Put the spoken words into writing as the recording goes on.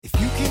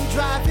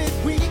drive it,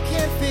 we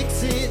can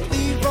fix it.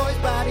 Leroy's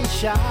Body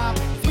Shop.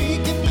 We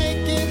can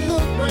make it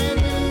look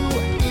brand new.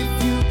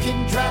 If you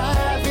can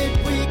drive it,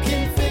 we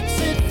can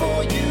fix it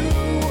for you.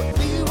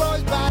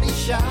 Leroy's Body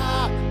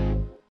Shop.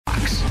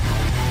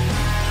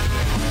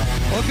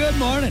 Well, good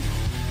morning.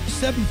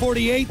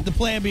 7:48, the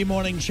Plan B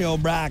Morning Show.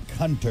 Brock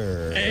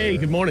Hunter. Hey,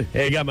 good morning.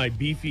 Hey, I got my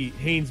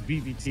Hanes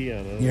beefy tea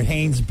on. Your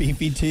Hanes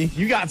beefy tea?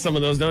 You got some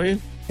of those, don't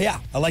you? Yeah,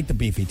 I like the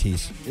beefy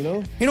teas. You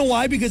know? You know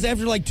why? Because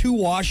after like 2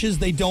 washes,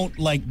 they don't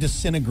like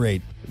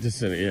disintegrate.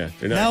 Yeah.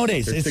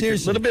 Nowadays, it's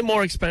seriously. A little bit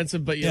more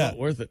expensive, but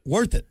worth it.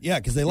 Worth it, yeah,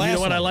 because they last. You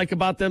know what long. I like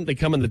about them? They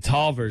come in the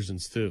tall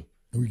versions, too.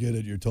 We get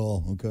it, you're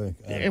tall. Okay.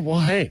 Hey,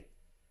 well, hey,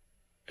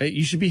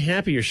 you should be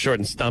happy you're short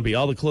and stumpy.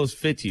 All the clothes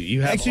fit you.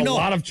 You have a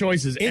lot of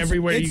choices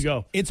everywhere you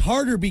go. It's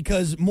harder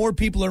because more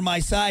people are my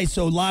size,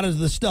 so a lot of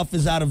the stuff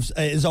is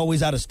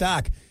always out of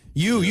stock.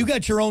 You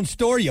got your own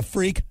store, you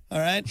freak. All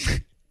right.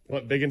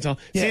 What, big and tall?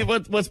 Yeah. See,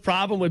 what's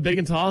problem with big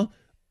and tall?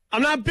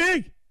 I'm not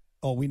big.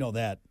 Oh, we know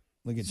that.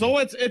 Look at so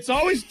it's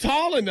always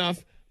tall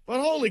enough.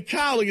 But holy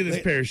cow! Look at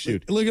this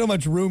parachute. Look at how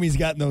much room he's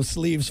got in those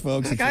sleeves,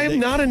 folks. Like, I am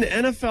not an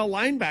NFL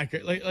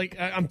linebacker. Like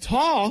I'm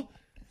tall.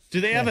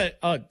 Do they have a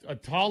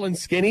tall and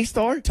skinny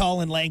store?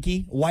 Tall and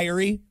lanky,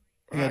 wiry.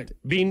 Right.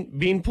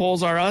 Bean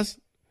poles are us.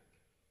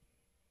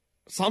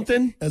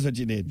 Something. That's what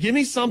you need. Give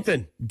me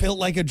something. Built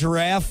like a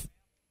giraffe.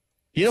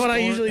 You know what I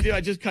usually do? I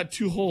just cut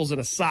 2 holes in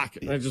a sock,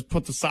 and I just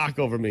put the sock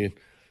over me and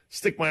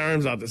stick my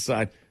arms out the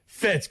side.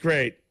 Fits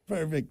great.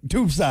 Perfect.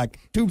 Tube sock.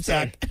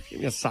 Hey, give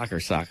me a soccer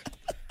sock.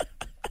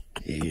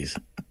 Jeez.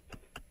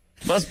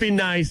 Must be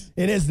nice.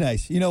 It is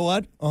nice. You know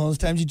what? All those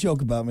times you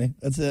joke about me.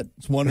 That's it.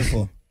 It's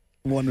wonderful.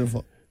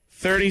 Wonderful.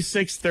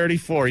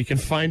 3634. You can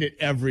find it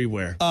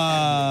everywhere.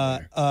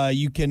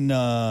 You can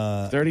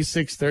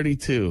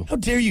 3632. How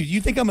dare you?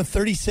 You think I'm a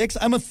 36?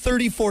 I'm a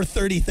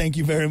 3430. Thank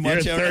you very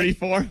much. You're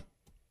 34? Right?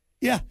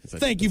 Yeah.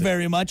 Thank you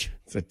very much.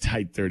 It's a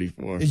tight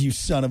 34. You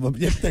son of a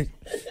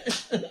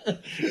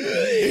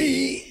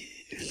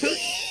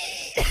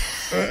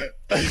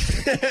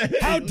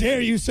How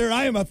dare you, sir?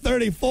 I am a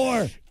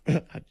 34.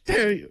 How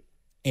dare you?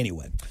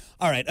 Anyway.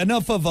 All right,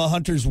 enough of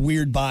Hunter's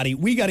weird body.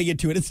 We got to get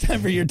to it. It's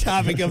time for your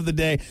topic of the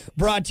day,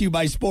 brought to you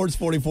by Sports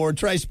 44.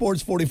 Try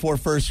Sports 44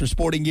 first for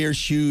sporting gear,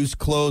 shoes,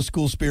 clothes,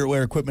 school spirit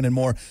wear, equipment, and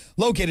more.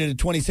 Located at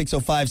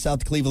 2605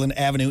 South Cleveland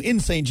Avenue in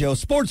St. Joe.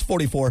 Sports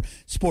 44,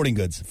 sporting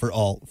goods for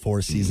all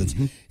 4 seasons.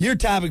 Mm-hmm. Your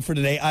topic for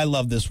today, I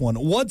love this one.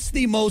 What's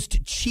the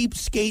most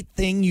cheapskate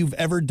thing you've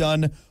ever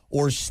done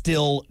or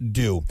still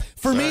do?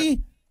 For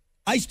me,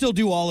 I still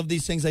do all of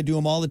these things. I do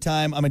them all the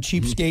time. I'm a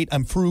cheapskate.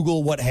 I'm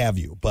frugal, what have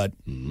you. But,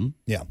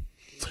 yeah.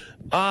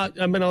 I'm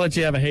going to let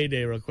you have a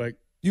heyday real quick.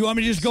 You want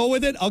me to just go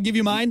with it? I'll give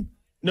you mine?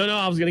 No,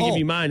 I was going to give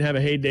you mine, have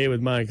a heyday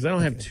with mine, because I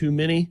don't have too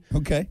many.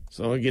 Okay.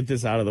 So I'll get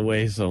this out of the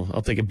way, so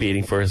I'll take a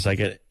beating for a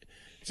second.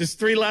 Just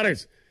 3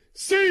 letters.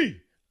 C-R-V.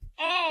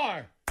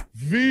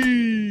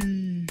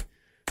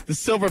 The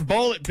silver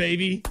bullet,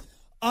 baby.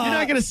 You're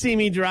not going to see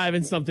me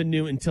driving something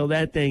new until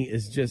that thing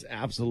is just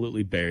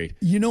absolutely buried.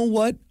 You know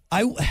what?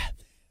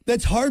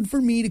 That's hard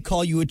for me to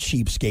call you a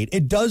cheapskate.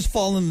 It does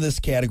fall into this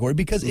category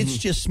because it's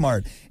just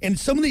smart. And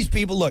some of these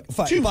people, look.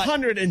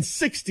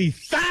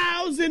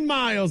 260,000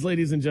 miles,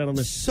 ladies and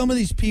gentlemen. Some of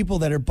these people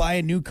that are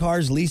buying new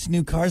cars, leasing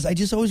new cars, I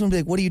just always want to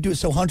be like, what do you do?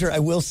 So, Hunter, I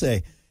will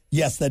say,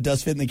 yes, that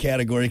does fit in the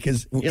category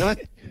because. You know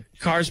what?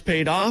 Car's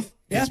paid off.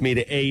 Gets me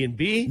to A and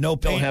B.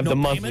 Don't have the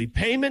monthly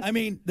payment. I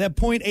mean, that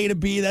point A to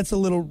B, that's a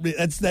little,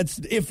 that's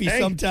iffy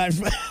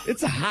sometimes.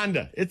 It's a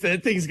Honda.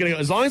 That thing's going to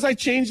go. As long as I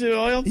change the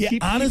oil, keep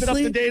it up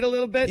to date a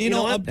little bit. You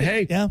know what?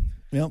 Hey. Yeah.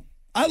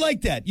 I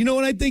like that. You know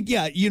what I think?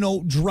 Yeah.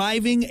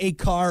 Driving a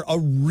car, a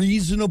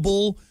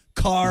reasonable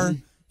car,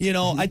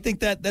 I think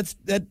that's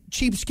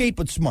cheapskate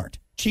but smart.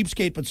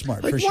 Cheapskate but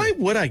smart, for sure. Why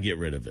would I get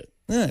rid of it?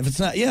 Yeah, if it's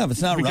not because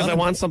running. I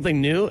want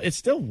something new. It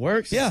still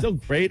works. Yeah. It's still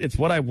great. It's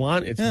what I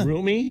want. It's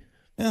roomy.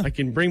 Yeah. I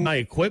can bring my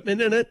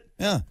equipment in it.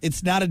 Yeah,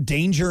 it's not a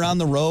danger on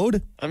the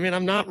road. I mean,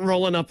 I'm not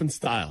rolling up in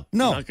style.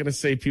 No. I'm not going to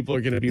say people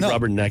are going to be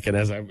rubbernecking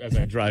as I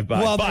drive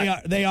by. Well,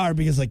 they are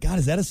because, like, God,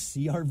 is that a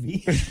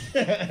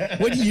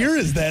CRV? What year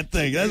is that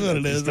thing? That's what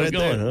it is. Still right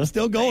going, there. huh?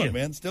 Still going,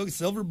 man. Still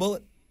silver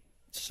bullet.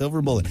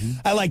 Silver bullet.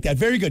 I like that.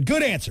 Very good.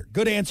 Good answer.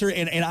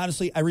 And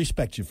honestly, I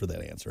respect you for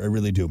that answer. I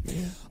really do.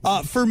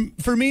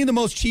 For me, the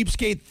most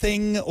cheapskate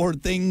thing or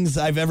things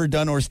I've ever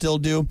done or still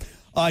do.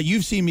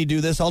 You've seen me do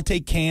this. I'll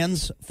take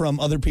cans from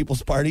other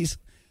people's parties,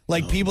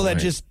 like people that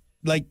just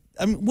like.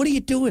 I mean, what are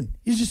you doing?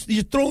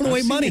 You're throwing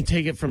away money. You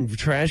take it from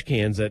trash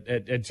cans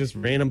at just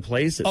random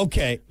places.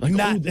 Okay,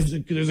 like,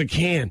 there's a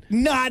can.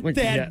 Not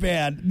that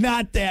bad.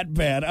 Not that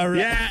bad. All right.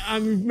 Yeah,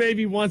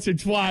 maybe once or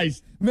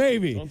twice.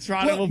 Maybe. Don't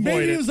try to avoid it.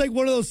 Maybe it was like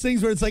one of those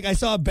things where it's like I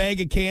saw a bag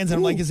of cans and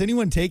I'm like, is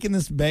anyone taking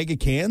this bag of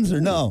cans or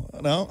no?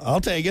 No,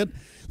 I'll take it.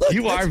 Look,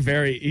 you are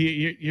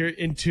you're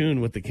in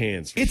tune with the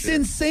cans. It's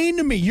insane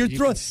to me. You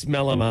can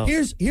smell them out.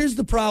 Here's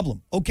the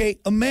problem. Okay,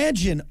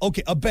 imagine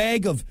a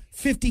bag of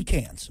 50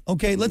 cans.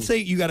 Okay, let's say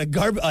you got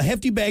a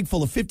hefty bag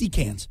full of 50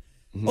 cans.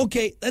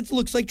 Okay, that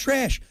looks like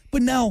trash.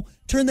 But now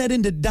turn that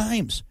into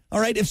dimes. All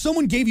right? If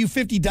someone gave you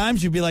 50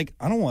 dimes, you'd be like,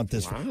 I don't want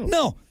this. Wow.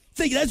 No.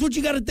 That's what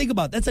you got to think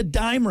about. That's a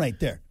dime right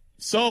there.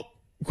 So,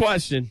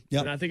 question,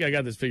 Yep. and I think I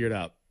got this figured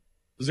out.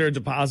 Is there a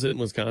deposit in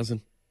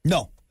Wisconsin?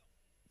 No.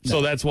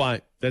 So that's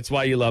why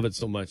you love it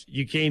so much.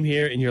 You came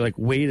here and you're like,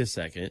 wait a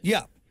second.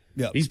 Yeah.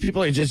 Yeah. These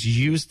people are just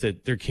used to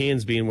their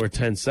cans being worth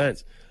 10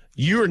 cents.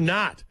 You're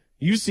not.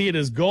 You see it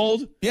as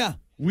gold. Yeah.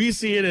 We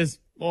see it as,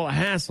 a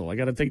hassle. I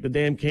got to take the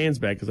damn cans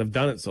back because I've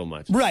done it so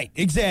much. Right,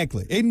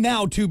 exactly. And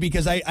now, too,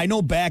 because I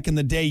know back in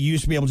the day, you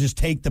used to be able to just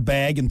take the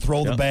bag and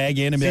throw the bag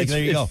in and be like,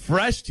 there you go. It's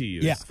fresh to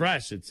you. Yeah. It's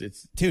fresh.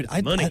 It's Dude,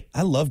 money.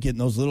 I love getting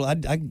those little,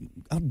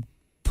 I'll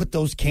put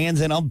those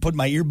cans in. I'll put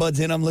my earbuds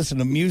in. I'm listening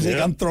to music.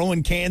 Yeah. I'm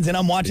throwing cans in.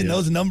 I'm watching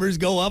those numbers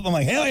go up. I'm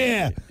like, hell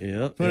yeah. Yeah.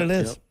 That's what it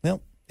is.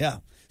 Well, yeah.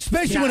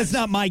 Especially when it's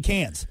not my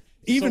cans.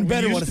 Even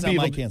better when it's not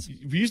my cans.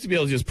 We used to be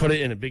able to just put it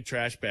in a big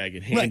trash bag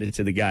and hand it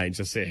to the guy and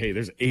just say, hey,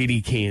 there's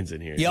 80 cans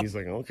in here. Yep. He's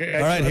like, okay.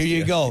 All right, here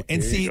you go.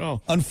 And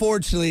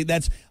unfortunately,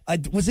 that's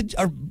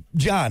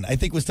John, I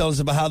think, was telling us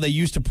about how they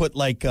used to put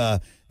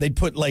they'd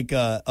put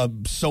a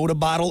soda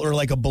bottle or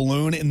like a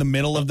balloon in the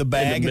middle of the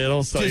bag in the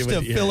middle, so just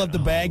to fill up the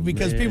bag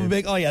because people would be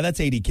like, oh, yeah, that's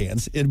 80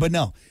 cans. But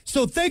no.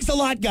 So thanks a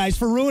lot, guys,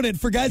 for ruining it.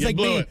 For guys like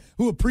me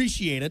who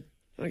appreciate it.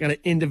 I got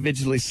to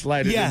individually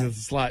slide it into the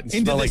slot and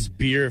smell like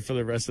beer for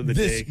the rest of the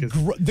day.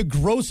 The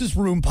grossest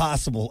room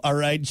possible, all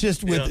right?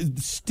 Just with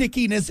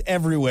stickiness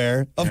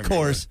everywhere, of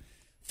course.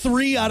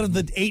 3 out of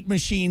the 8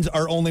 machines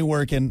are only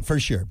working for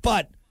sure.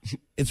 But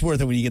it's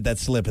worth it when you get that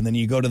slip. And then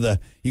you go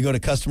to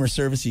customer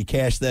service, you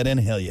cash that in.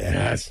 Hell yeah.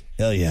 Yes.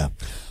 Hell yeah.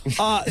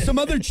 Some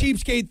other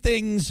cheapskate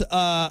things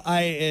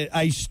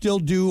I still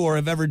do or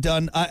have ever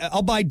done.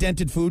 I'll buy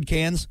dented food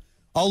cans.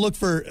 I'll look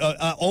for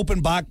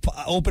open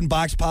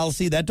box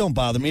policy. That don't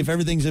bother me. If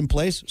everything's in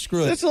place,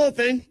 screw it. That's the whole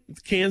thing.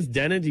 It's cans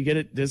dented. You get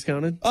it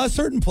discounted.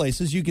 Certain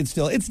places you can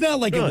still. It's not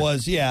like it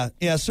was. Yeah.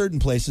 Certain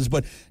places.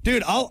 But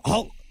dude,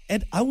 I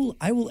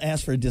will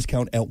ask for a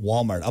discount at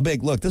Walmart. I'll be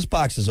like, look, this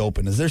box is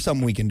open. Is there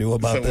something we can do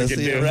about this?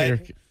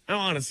 Right? I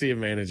want to see a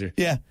manager.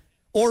 Yeah.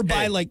 Or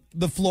buy like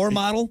the floor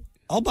model.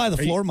 I'll buy the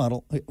floor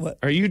model. What?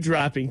 Are you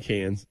dropping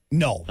cans?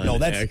 No,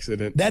 that's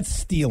accident. That's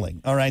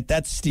stealing. All right,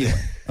 that's stealing.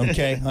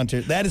 Okay, Hunter.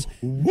 That is.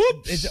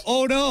 Whoops.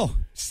 Oh no!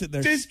 Sit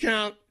there.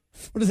 Discount.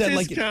 What is that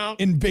like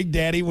in Big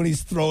Daddy when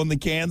he's throwing the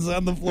cans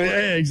on the floor?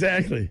 Yeah,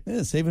 exactly.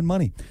 Yeah, saving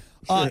money.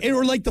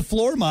 Or like the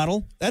floor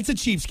model. That's a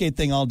cheapskate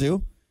thing I'll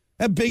do.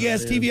 That big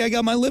ass TV I got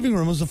in my living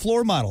room was a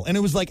floor model, and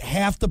it was like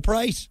half the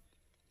price.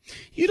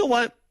 You know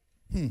what?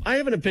 I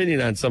have an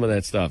opinion on some of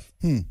that stuff.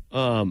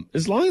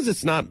 As long as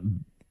it's not.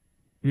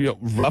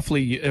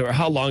 Roughly, or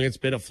how long it's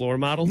been a floor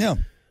model. Yeah.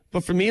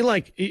 But for me,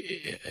 like,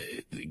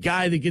 the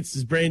guy that gets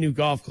his brand new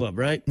golf club,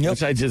 right? Yep.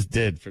 Which I just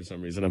did for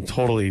some reason. I'm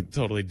totally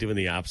doing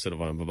the opposite of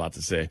what I'm about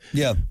to say.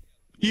 Yeah.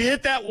 You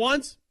hit that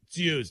once, it's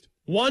used.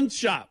 One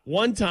shot,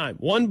 one time,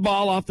 one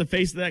ball off the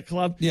face of that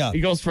club. Yeah. It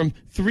goes from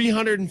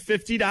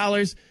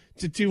 $350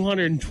 to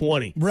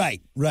 $220.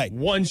 Right.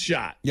 One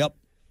shot. Yep.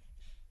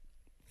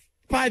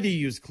 Buy the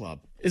used club.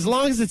 As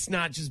long as it's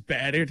not just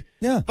battered.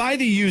 Yeah. Buy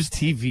the used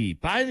TV.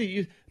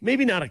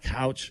 Maybe not a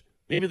couch.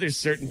 Maybe there's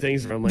certain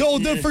things where I'm like,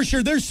 no, for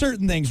sure. There's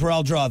certain things where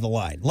I'll draw the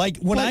line. Like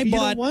when I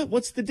bought, you know what?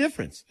 What's the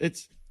difference?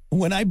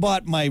 When I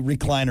bought my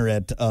recliner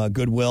at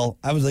Goodwill,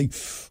 I was like,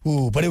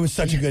 ooh, but it was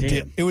such a good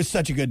deal. It was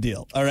such a good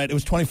deal. All right, it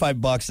was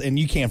 $25, and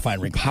you can't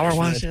find recliners. Power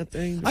wash that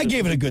thing. I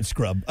gave it a good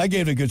scrub. I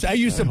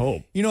used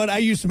some. You know what? I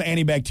used some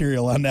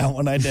antibacterial on that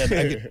one. I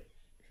did.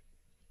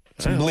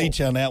 Some bleach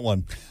on that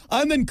one.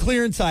 And then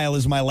clearance aisle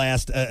is my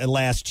last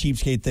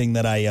cheapskate thing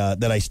that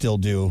I still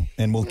do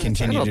and will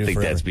continue to do forever. I don't think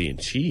that's being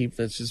cheap.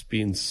 That's just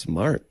being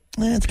smart.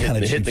 It's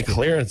kind of hit the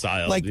clearance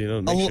aisle. Like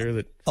make sure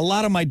that a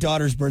lot of my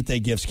daughter's birthday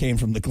gifts came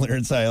from the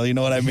clearance aisle. You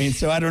know what I mean?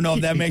 So I don't know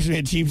if that makes me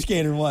a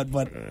cheapskate or what.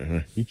 But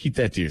you keep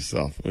that to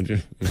yourself, would you?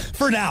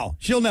 For now,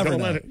 she'll never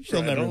know.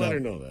 She'll never let her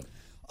know that.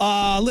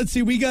 Let's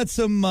see. We got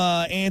some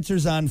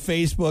answers on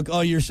Facebook.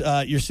 Oh,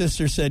 your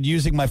sister said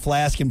using my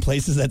flask in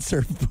places that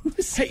serve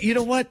booze. Hey, you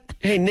know what?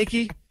 Hey,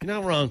 Nikki, you're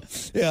not wrong.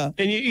 Yeah.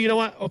 And you know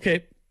what?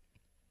 Okay.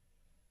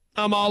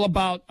 I'm all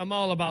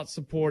about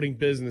supporting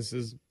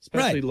businesses,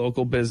 especially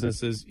local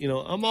businesses. You know,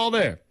 I'm all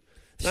there.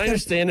 I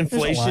understand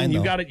inflation.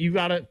 You got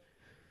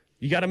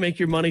to make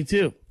your money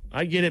too.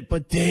 I get it,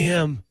 but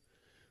damn.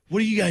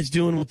 What are you guys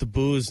doing with the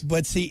booze?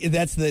 But see,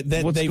 what's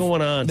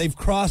going on? They've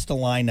crossed a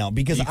line now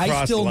because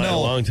I still know.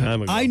 A long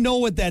time ago. I know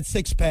what that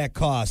 6-pack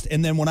cost,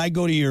 and then when I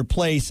go to your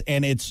place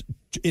and it's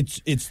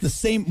the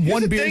same.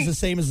 One beer is the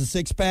same as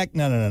the 6-pack.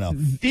 No.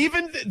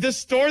 Even the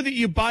store that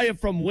you buy it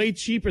from, way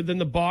cheaper than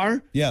the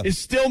bar. Yeah. Is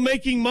still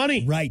making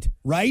money.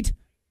 Right.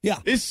 Yeah,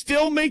 is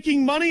still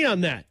making money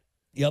on that.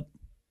 Yep.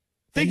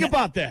 Think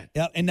about that.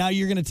 Yeah, and now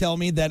you're going to tell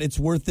me that it's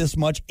worth this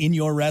much in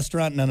your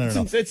restaurant? No.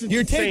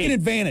 You're taking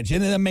advantage,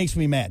 and that makes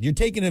me mad. You're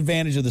taking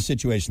advantage of the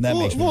situation. That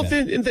makes me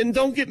mad. Then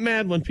don't get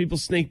mad when people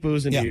sneak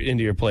booze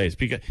into your place.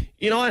 Because,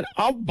 you know what?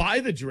 I'll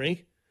buy the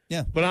drink.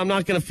 Yeah. But I'm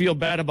not going to feel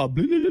bad about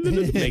making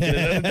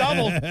it a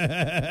double.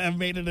 I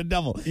made it a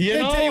double. You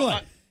know, tell you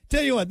what.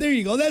 Tell you what, there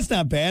you go. That's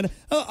not bad.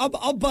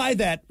 I'll buy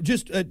that.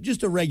 Just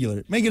a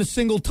regular. Make it a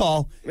single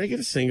tall. Make it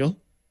a single.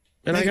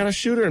 And I got a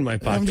shooter in my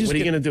pocket. What are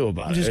you going to do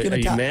about it? Are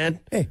you mad?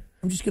 Hey,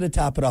 I'm just going to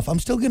top it off. I'm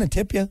still going to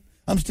tip you.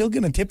 I'm still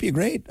going to tip you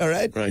great, all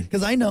right? Right.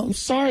 Because I know. I'm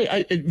sorry.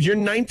 Your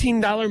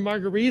 $19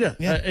 margarita.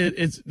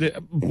 Yeah.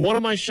 One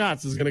of my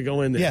shots is going to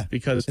go in there. Yeah,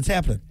 because it's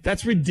happening.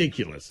 That's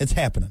ridiculous. It's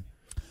happening.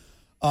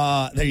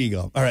 There you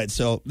go. All right,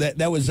 so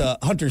that was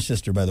Hunter's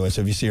sister, by the way.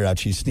 So if you see her out,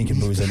 she's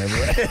sneaking booze in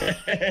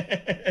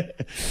everywhere.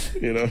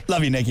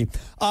 Love you, Nikki.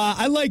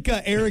 I like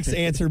Eric's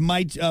answer.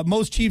 Most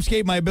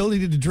cheapskate, my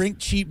ability to drink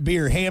cheap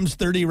beer. Ham's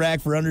 30 rack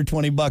for under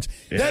 $20.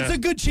 Yeah. That's a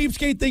good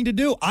cheapskate thing to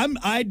do.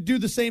 I do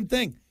the same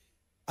thing.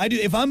 I do.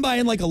 If I'm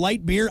buying like a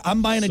light beer,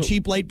 I'm buying a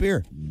cheap light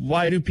beer.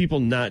 Why do people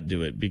not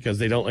do it? Because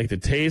they don't like the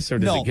taste, or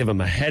does it give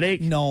them a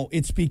headache? No,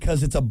 it's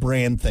because it's a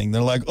brand thing.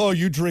 They're like, oh,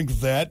 you drink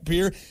that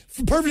beer?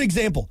 Perfect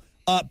example.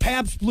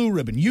 Pabst Blue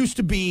Ribbon used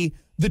to be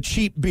the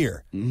cheap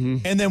beer. Mm-hmm.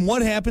 And then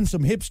what happened?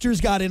 Some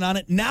hipsters got in on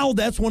it. Now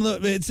that's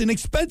it's an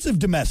expensive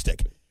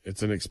domestic.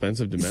 It's an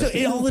expensive domestic.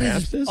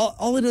 So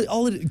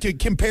all it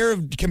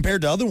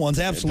compared to other ones,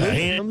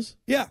 absolutely. Hams?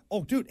 Yeah.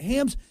 Oh, dude,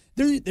 Hams.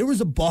 There was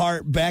a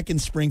bar back in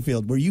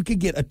Springfield where you could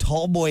get a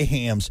tall boy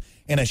Hams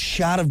and a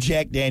shot of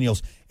Jack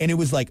Daniels, and it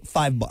was like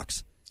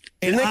 $5.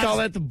 Isn't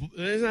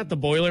that the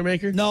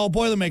Boilermaker? No,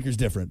 Boilermaker's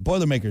different.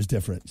 Boilermaker's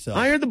different. So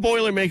I heard the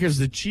Boilermaker's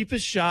the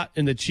cheapest shot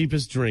and the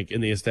cheapest drink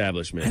in the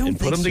establishment. I don't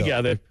put them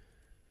together.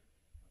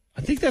 I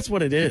think that's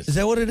what it is. Is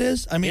that what it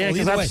is? I mean, yeah,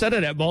 because I've said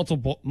it at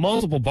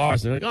multiple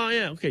bars. They're like, oh,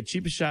 yeah, okay,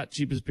 cheapest shot,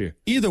 cheapest beer.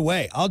 Either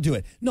way, I'll do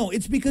it. No,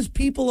 it's because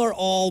people are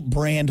all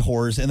brand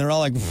whores, and they're all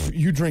like,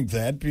 you drink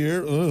that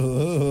beer?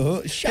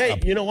 Shut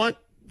up. You know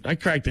what? I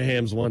cracked the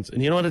Hams once,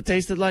 and you know what it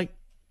tasted like?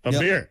 A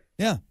beer.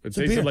 Yeah. It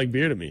tasted like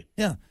beer to me.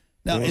 Yeah.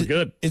 Now, it was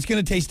good. It's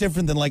going to taste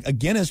different than like a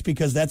Guinness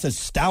because that's a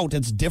stout.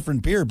 It's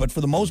different beer. But for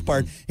the most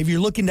part, if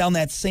you're looking down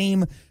that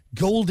same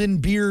golden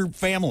beer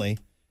family,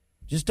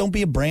 just don't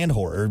be a brand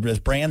whore or a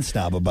brand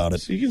snob about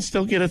it. So you can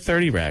still get a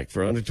 30 rack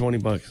for under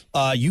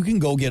 $20. You can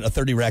go get a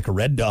 30 rack of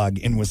Red Dog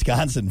in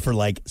Wisconsin for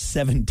like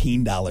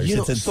 $17. It's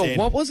insane. So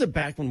what was it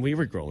back when we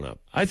were growing up?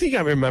 I think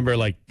I remember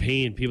like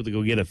paying people to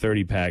go get a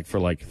 30 pack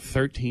for like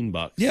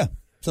 $13. Yeah,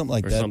 something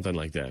like that. Or something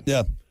like that.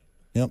 Yeah.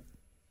 Yep.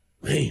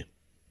 Man.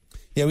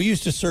 Yeah, we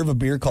used to serve a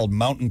beer called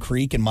Mountain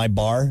Creek in my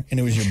bar, and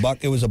it was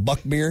a buck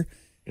beer.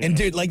 Yeah. And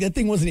dude, like that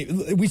thing wasn't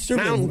even. We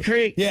served Mountain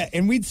Creek. Yeah,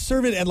 and we'd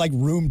serve it at like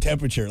room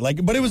temperature,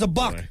 but it was a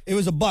buck. Right. It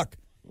was a buck.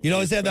 You know,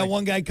 always had that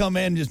one guy come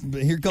in, just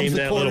here comes came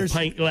the that quarters.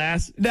 Little pint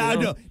glass.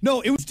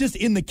 No, it was just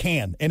in the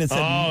can, and it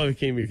said it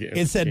came in the can.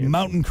 It said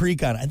Mountain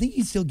Creek on it. I think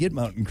you still get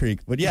Mountain Creek,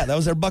 but yeah, that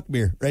was our buck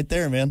beer right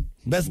there, man.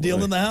 Best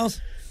deal in the house.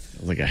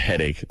 It was like a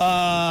headache.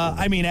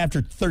 I mean,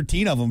 after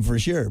 13 of them for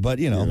sure, but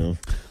you know.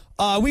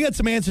 We got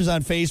some answers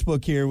on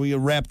Facebook here. We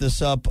wrap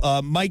this up.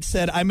 Mike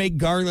said, I make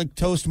garlic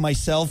toast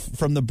myself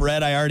from the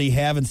bread I already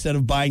have instead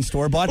of buying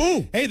store-bought.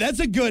 Ooh. Hey, that's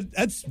a good...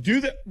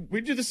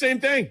 We do the same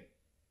thing.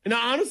 And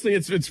honestly,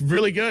 it's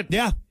really good.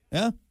 Yeah.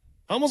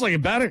 Almost like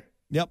it better.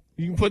 Yep.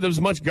 You can put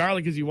as much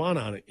garlic as you want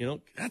on it. You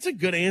know, that's a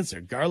good answer.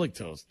 Garlic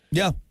toast.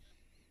 Yeah.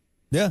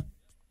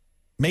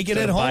 Make it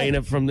at home. Buying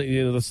it from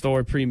the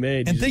store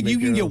pre-made. And think you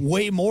can get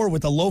way more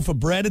with a loaf of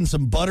bread and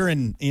some butter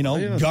and,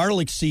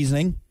 garlic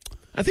seasoning.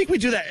 I think we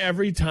do that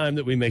every time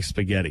that we make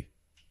spaghetti.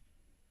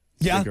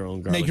 Yeah,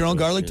 make your own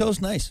garlic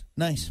toast. Nice.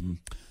 Mm-hmm.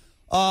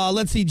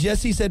 Let's see.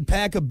 Jesse said,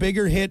 pack a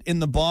bigger hit in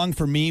the bong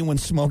for me when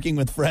smoking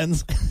with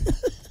friends.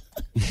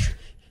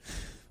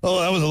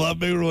 Oh, that was a lot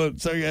bigger one.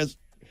 Sorry, guys.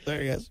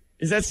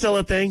 Is that still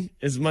a thing?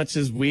 As much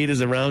as weed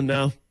is around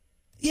now?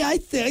 Yeah, I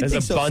think so.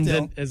 As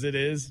abundant as it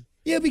is?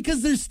 Yeah,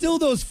 because there's still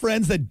those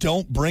friends that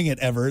don't bring it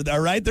ever, all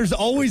right? There's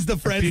always the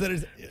friends that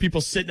are... People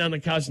sitting on the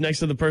couch next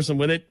to the person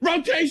with it.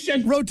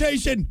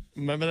 Rotation!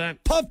 Remember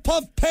that? Puff,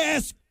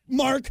 pass,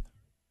 Mark.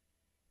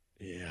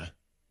 Yeah.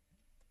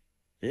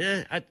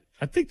 Yeah,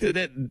 I think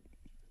that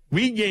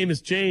weed game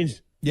has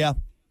changed. Yeah,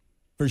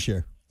 for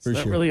sure. It's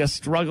not really a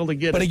struggle to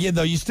get But again,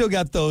 though, you still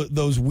got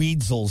those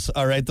weedzels,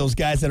 all right? Those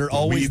guys that are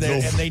always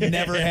there, and they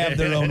never have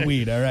their own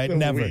weed, all right?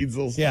 Never.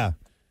 Weedzels. Yeah.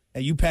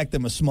 Hey, you packed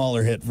them a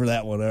smaller hit for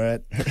that one, all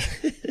right?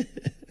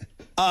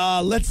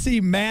 Let's see.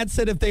 Matt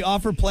said if they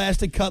offer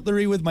plastic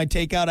cutlery with my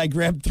takeout, I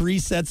grab 3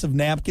 sets of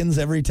napkins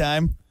every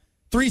time.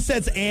 3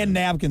 sets and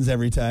napkins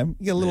every time.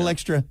 You get a little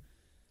extra.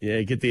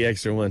 Yeah, get the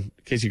extra one in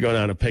case you go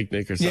on a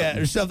picnic or something. Yeah,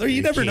 or something. Or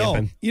you never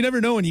know. You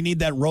never know when you need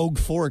that rogue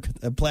fork,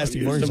 a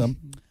plastic fork or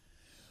something.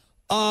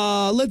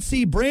 Let's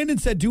see. Brandon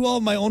said, do all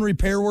of my own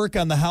repair work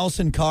on the house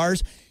and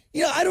cars.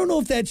 I don't know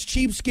if that's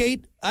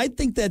cheapskate. I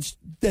think that's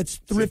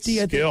thrifty.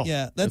 It's a skill.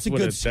 That's a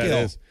good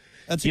skill.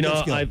 That's a good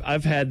skill.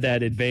 I've had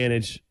that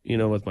advantage,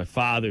 with my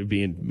father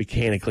being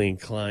mechanically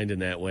inclined in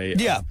that way.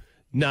 Yeah.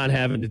 Not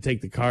having to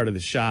take the car to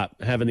the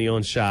shop, having your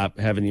own shop,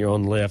 having your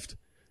own lift.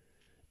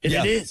 And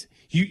it is.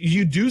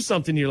 You do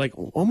something, you're like,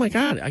 oh my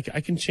God,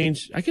 I can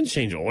change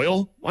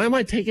oil. Why am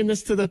I taking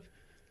this to the...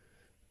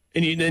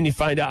 And then you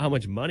find out how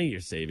much money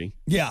you're saving.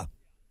 Yeah.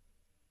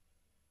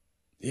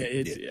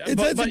 Yeah,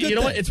 but you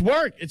know what? It's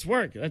work.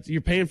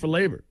 You're paying for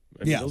labor.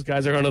 I mean, those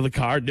guys are under the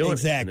car doing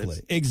exactly.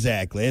 it.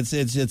 Exactly.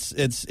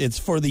 It's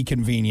for the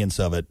convenience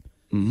of it.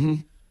 Mm-hmm.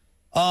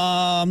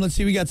 Let's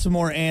see. We got some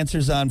more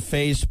answers on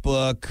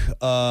Facebook.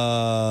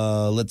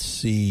 Let's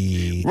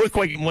see. Real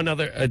quick, one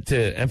other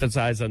to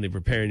emphasize on the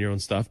repairing your own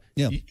stuff.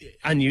 Yeah.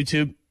 On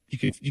YouTube,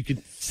 you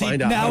could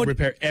find out how to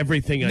repair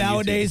everything on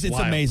nowadays, YouTube. it's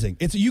amazing.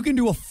 You can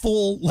do a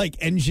full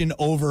engine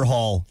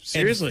overhaul.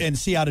 Seriously. And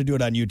see how to do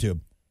it on YouTube.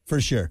 For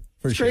sure.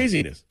 It's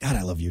craziness. God,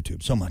 I love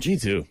YouTube so much. Me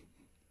too.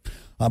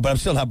 But I'm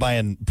still not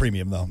buying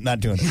premium, though. Not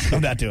doing it.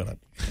 I'm not doing it.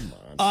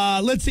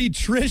 Let's see.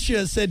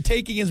 Trisha said,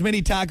 taking as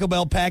many Taco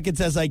Bell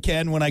packets as I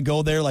can when I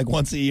go there,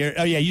 once a year.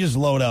 Oh, yeah, you just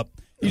load up.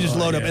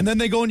 Up. And then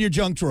they go in your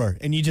junk drawer,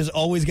 and you just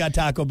always got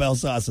Taco Bell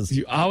sauces. Do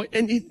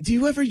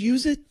you ever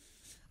use it?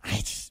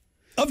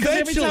 Eventually.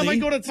 Every time I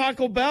go to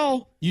Taco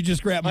Bell, you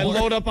just grab more. I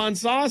load up on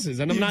sauces,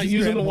 and I'm not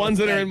using the ones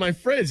that are in my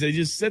fridge. They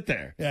just sit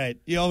there. Right.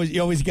 You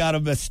always got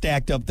them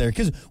stacked up there.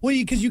 Because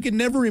you can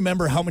never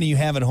remember how many you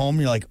have at home.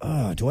 You're like,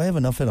 oh, do I have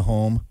enough at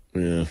home?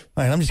 Yeah. All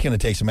right, I'm just going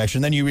to take some extra.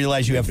 And then you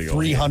realize you have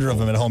 300 of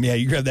them at home. Yeah,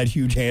 you grab that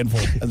huge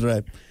handful. That's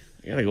right.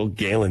 I got a whole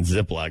gallon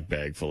Ziploc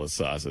bag full of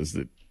sauces.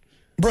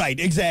 Right,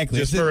 exactly.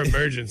 Just for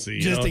emergency,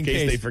 just in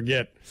case they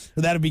forget.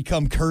 That'll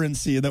become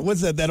currency.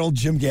 What's that old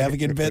Jim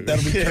Gaffigan bit?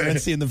 That'll be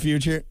currency in the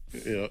future.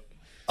 Yeah.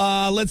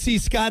 Let's see.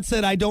 Scott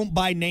said, I don't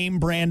buy name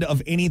brand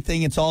of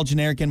anything. It's all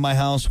generic in my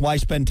house. Why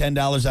spend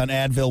 $10 on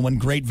Advil when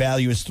great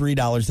value is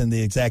 $3 in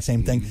the exact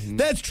same thing? Mm-hmm.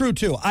 That's true,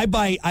 too. I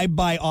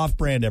buy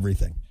off-brand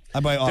everything.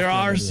 There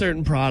are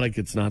certain products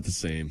it's not the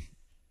same,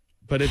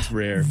 but it's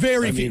rare.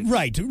 Very few.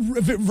 Right.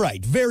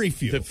 Very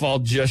few. That fall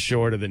just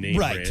short of the name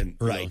brand.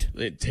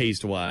 Right.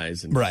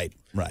 Taste-wise. Right.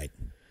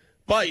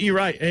 But you're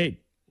right. Hey,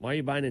 why are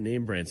you buying a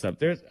name brand stuff?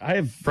 I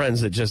have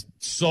friends that just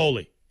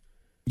solely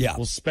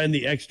will spend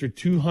the extra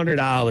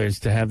 $200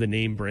 to have the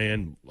name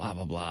brand, blah,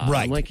 blah, blah.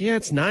 Right. I'm like, yeah,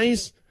 it's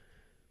nice.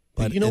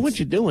 But you know what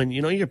you're doing?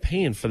 You're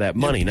paying for that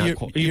money.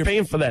 You're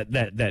paying for that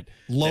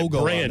logo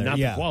that brand, not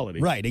the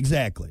quality. Right,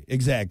 exactly.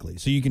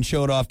 So you can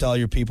show it off to all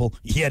your people.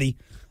 Yeti.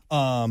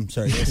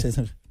 Sorry, did I say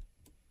something?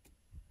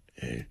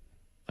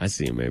 I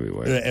see him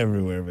everywhere.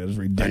 Everywhere, man. It's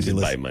ridiculous. I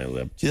just bite my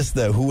lip. Just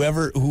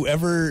whoever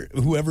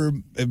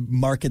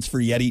markets for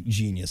Yeti,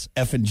 genius.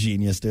 Effing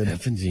genius, dude.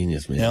 Effing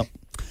genius, man. Yep.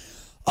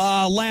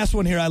 Last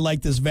one here. I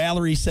like this.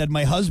 Valerie said,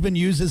 my husband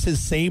uses his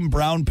same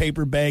brown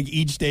paper bag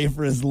each day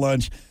for his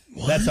lunch.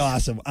 What? That's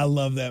awesome. I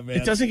love that, man.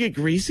 It doesn't get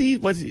greasy?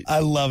 I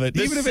love it.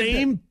 The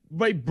same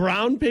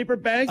brown paper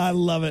bag? I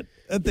love it.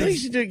 You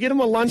should get him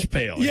a lunch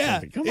pail.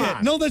 Yeah. Come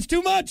on. No, that's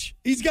too much.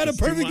 He's got a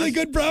perfectly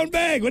good brown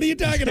bag. What are you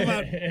talking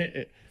about?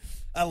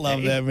 I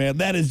love that, man.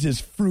 That is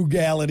just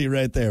frugality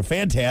right there.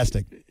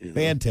 Fantastic.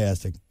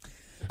 Fantastic.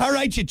 All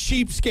right, you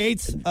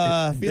cheapskates.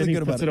 Feeling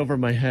good about it. Puts it over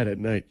my head at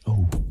night.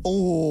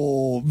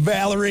 Oh,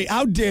 Valerie,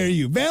 how dare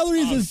you?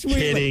 Valerie's a sweet.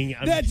 Kidding.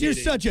 You're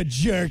such a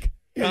jerk.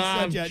 You're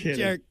such a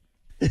jerk.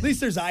 At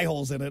least there's eye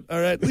holes in it. All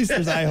right. At least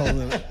there's eye holes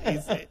in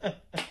it.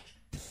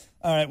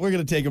 All right. We're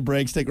going to take a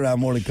break. Stick around.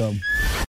 More to come.